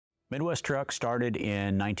Midwest Truck started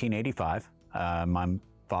in 1985. My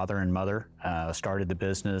father and mother started the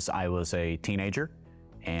business. I was a teenager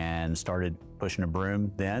and started pushing a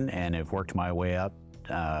broom then, and have worked my way up.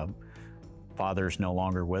 Father's no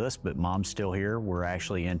longer with us, but mom's still here. We're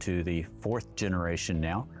actually into the 4th generation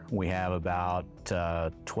now. We have about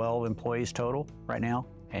 12 employees total right now,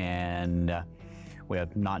 and we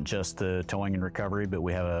have not just the towing and recovery, but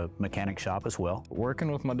we have a mechanic shop as well. Working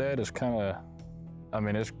with my dad is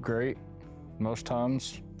it's great most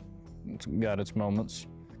times. It's got its moments,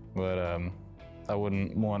 but I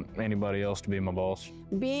wouldn't want anybody else to be my boss.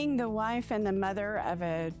 Being the wife and the mother of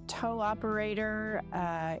a tow operator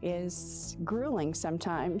is grueling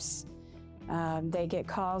sometimes. They get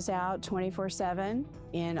calls out 24/7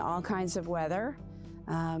 in all kinds of weather.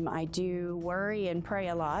 I do worry and pray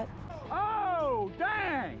a lot. Oh,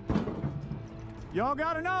 dang! Y'all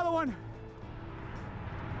got another one.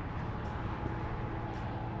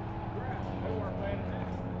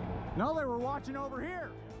 No, they were watching over here.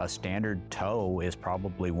 A standard tow is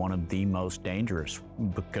probably one of the most dangerous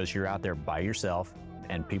because you're out there by yourself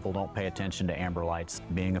and people don't pay attention to amber lights.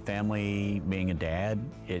 Being a family, being a dad,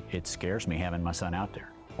 it scares me having my son out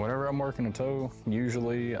there. Whenever I'm working a tow,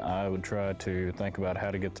 usually I would try to think about how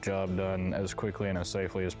to get the job done as quickly and as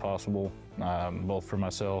safely as possible, both for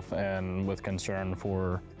myself and with concern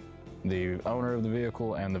for the owner of the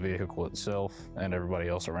vehicle and the vehicle itself and everybody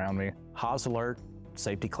else around me. Haas Alert,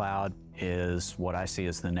 Safety Cloud is what I see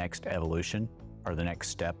as the next evolution or the next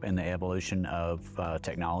step in the evolution of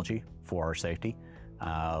technology for our safety.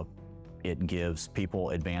 It gives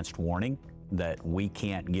people advanced warning that we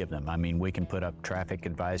can't give them. I mean, we can put up traffic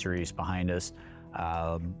advisories behind us,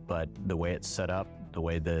 but the way it's set up, the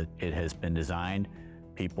way that it has been designed,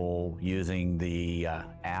 people using the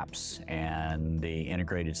apps and the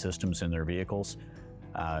integrated systems in their vehicles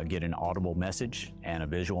get an audible message and a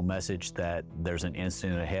visual message that there's an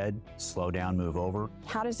incident ahead, slow down, move over.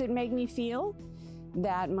 How does it make me feel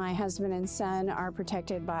that my husband and son are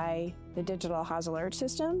protected by the digital Haas Alert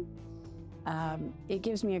system? It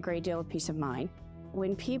gives me a great deal of peace of mind.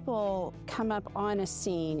 When people come up on a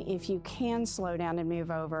scene, if you can slow down and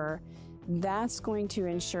move over, that's going to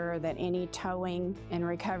ensure that any towing and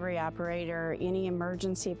recovery operator, any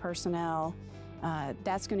emergency personnel,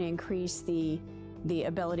 that's going to increase the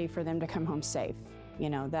ability for them to come home safe. You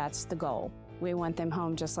know, that's the goal. We want them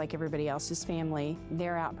home just like everybody else's family.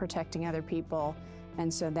 They're out protecting other people,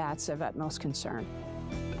 and so that's of utmost concern.